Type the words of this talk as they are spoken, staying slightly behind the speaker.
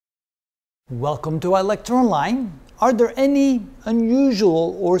Welcome to iLecture Are there any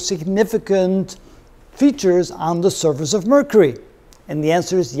unusual or significant features on the surface of Mercury? And the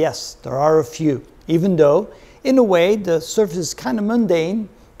answer is yes, there are a few. Even though, in a way, the surface is kind of mundane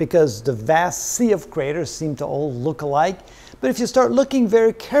because the vast sea of craters seem to all look alike. But if you start looking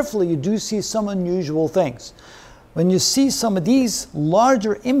very carefully, you do see some unusual things. When you see some of these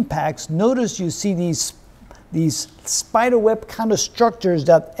larger impacts, notice you see these spiderweb kind of structures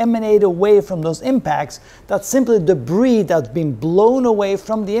that emanate away from those impacts. That's simply debris that's been blown away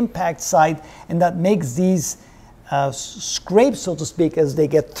from the impact site, and that makes these scrapes, so to speak, as they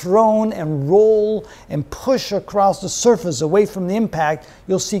get thrown and roll and push across the surface away from the impact.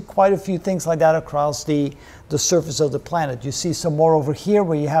 You'll see quite a few things like that across the surface of the planet. You see some more over here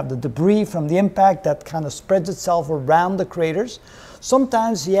where you have the debris from the impact that kind of spreads itself around the craters.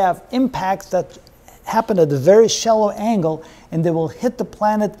 Sometimes you have impacts that happen at a very shallow angle, and they will hit the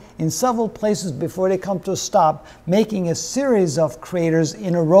planet in several places before they come to a stop, making a series of craters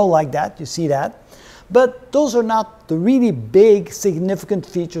in a row like that. You see that? But those are not the really big, significant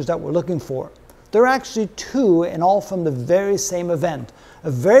features that we're looking for. There are actually two, and all from the very same event.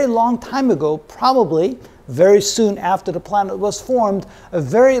 A very long time ago, probably very soon after the planet was formed, a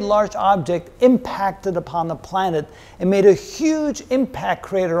very large object impacted upon the planet and made a huge impact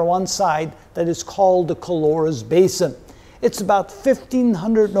crater on one side that is called the Caloris Basin. It's about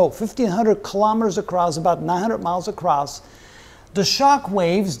 1,500 kilometers across, about 900 miles across. The shock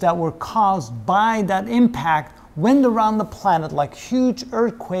waves that were caused by that impact went around the planet like huge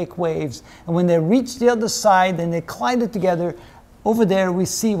earthquake waves, and when they reached the other side and they collided together, over there we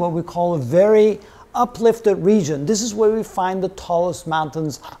see what we call a very uplifted region. This is where we find the tallest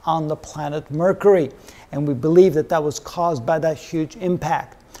mountains on the planet Mercury, and we believe that that was caused by that huge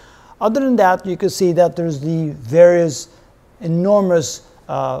impact. Other than that, you can see that there's the various enormous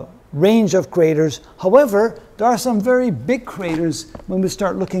range of craters. However, there are some very big craters when we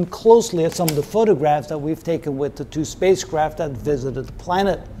start looking closely at some of the photographs that we've taken with the two spacecraft that visited the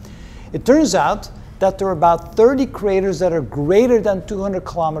planet. It turns out that there are about 30 craters that are greater than 200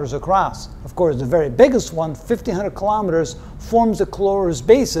 kilometers across. Of course, the very biggest one, 1,500 kilometers, forms the Caloris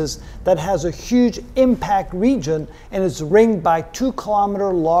Basin that has a huge impact region, and it's ringed by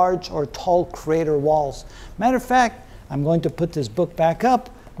 2-kilometer large or tall crater walls. Matter of fact, I'm going to put this book back up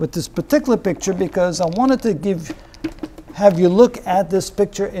with this particular picture because I wanted to have you look at this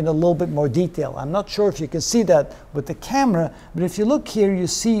picture in a little bit more detail. I'm not sure if you can see that with the camera, but if you look here, you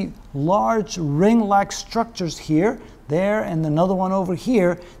see large ring-like structures here, there, and another one over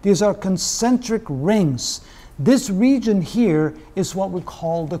here. These are concentric rings. This region here is what we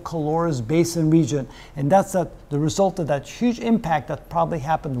call the Caloris Basin region, and that's the result of that huge impact that probably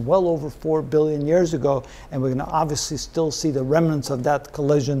happened well over 4 billion years ago, and we're going to obviously still see the remnants of that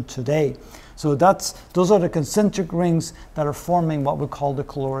collision today. So those are the concentric rings that are forming what we call the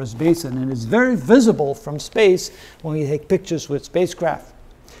Caloris Basin, and it's very visible from space when we take pictures with spacecraft.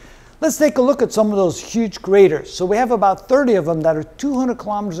 Let's take a look at some of those huge craters. So we have about 30 of them that are 200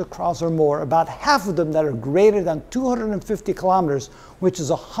 kilometers across or more, about half of them that are greater than 250 kilometers, which is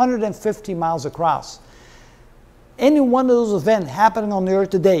 150 miles across. Any one of those events happening on the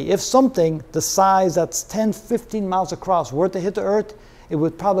Earth today, if something the size that's 10, 15 miles across were to hit the Earth, it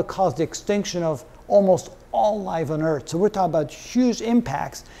would probably cause the extinction of almost all life on Earth. So we're talking about huge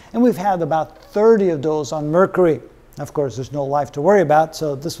impacts, and we've had about 30 of those on Mercury. Of course, there's no life to worry about,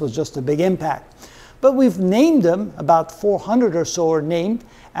 so this was just a big impact. But we've named them, about 400 or so are named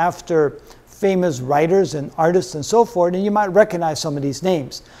after famous writers and artists and so forth, and you might recognize some of these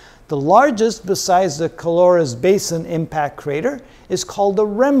names. The largest, besides the Caloris Basin impact crater, is called the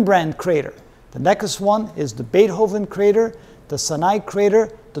Rembrandt crater. The next one is the Beethoven crater, the Sanai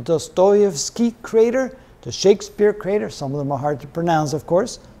crater, the Dostoyevsky crater, the Shakespeare crater, some of them are hard to pronounce, of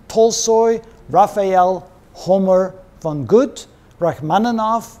course, Tolstoy, Rafael, Homer, von Goethe,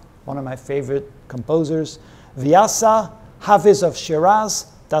 Rachmaninoff, one of my favorite composers, Vyasa, Hafiz of Shiraz,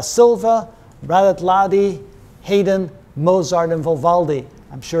 Silva, Raditladi, Haydn, Mozart, and Vivaldi.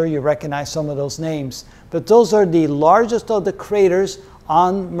 I'm sure you recognize some of those names. But those are the largest of the craters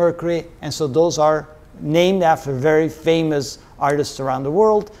on Mercury, and so those are named after very famous artists around the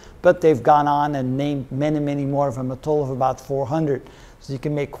world, but they've gone on and named many, many more of them, a total of about 400. So you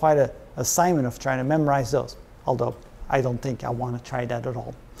can make quite an assignment of trying to memorize those, although I don't think I want to try that at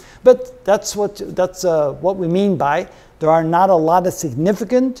all. But that's what we mean by there are not a lot of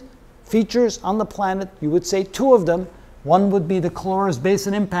significant features on the planet. You would say two of them. One would be the Caloris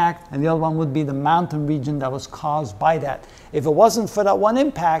Basin impact, and the other one would be the mountain region that was caused by that. If it wasn't for that one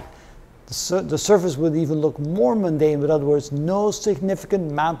impact, The surface would even look more mundane. In other words, no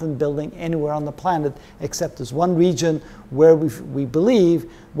significant mountain building anywhere on the planet except this one region where we believe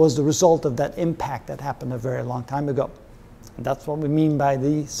was the result of that impact that happened a very long time ago. And that's what we mean by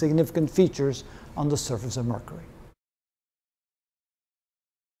the significant features on the surface of Mercury.